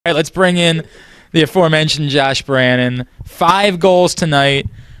All right, let's bring in the aforementioned Josh Brannan. 5 goals tonight,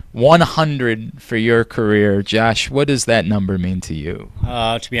 100 for your career. Josh, what does that number mean to you?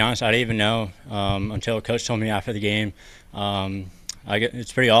 To be honest, I didn't even know until Coach told me after the game.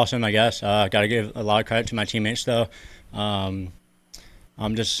 It's pretty awesome, I guess. Got to give a lot of credit to my teammates, though. All I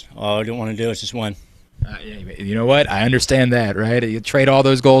don't want to do is just win. You know what? I understand that, right? You trade all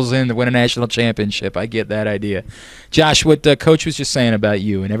those goals in to win a national championship. I get that idea. Josh, what Coach was just saying about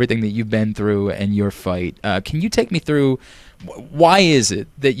you and everything that you've been through and your fight, can you take me through why is it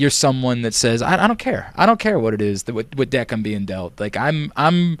that you're someone that says, I don't care. I don't care what it is, what deck I'm being dealt. Like, I'm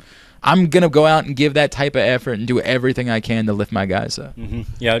going to go out and give that type of effort and do everything I can to lift my guys up.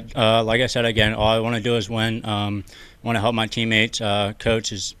 Yeah, like I said, again, all I want to do is win. I want to help my teammates.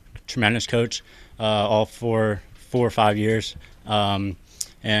 Coach is a tremendous coach. All 4 or 5 years, and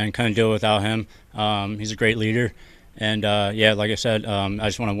couldn't do it without him. He's a great leader, and yeah, like I said, I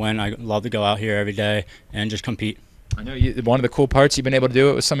just want to win. I love to go out here every day and just compete. I know one of the cool parts you've been able to do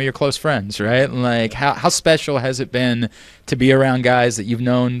it with some of your close friends, right? Like, how special has it been to be around guys that you've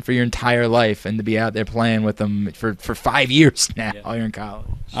known for your entire life and to be out there playing with them for 5 years now while you're in college?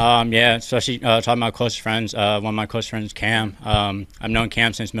 Yeah, especially talking about close friends. One of my close friends, Cam. I've known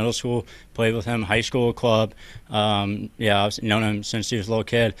Cam since middle school, played with him, high school, club. Yeah, I've known him since he was a little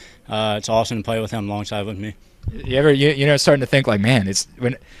kid. It's awesome to play with him alongside with me. You ever, starting to think like, man,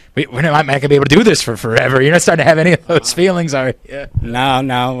 when am I going to be able to do this for forever? You're not starting to have any of those feelings, are you? Yeah.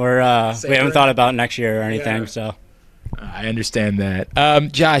 No, we haven't thought about next year or anything. Yeah. So I understand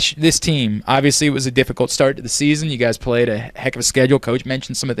that. Josh, this team, obviously it was a difficult start to the season. You guys played a heck of a schedule. Coach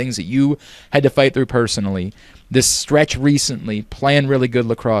mentioned some of the things that you had to fight through personally. This stretch recently, playing really good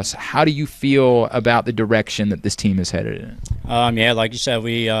lacrosse, how do you feel about the direction that this team is headed in? Yeah, like you said,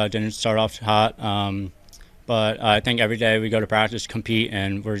 we didn't start off hot. But I think every day we go to practice, compete,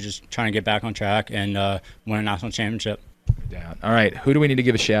 and we're just trying to get back on track and win a national championship. Yeah. All right. Who do we need to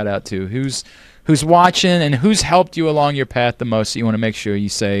give a shout-out to? Who's watching and who's helped you along your path the most that you want to make sure you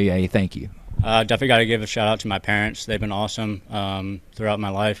say, hey, thank you? Definitely got to give a shout-out to my parents. They've been awesome throughout my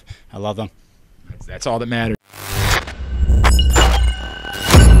life. I love them. That's all that matters.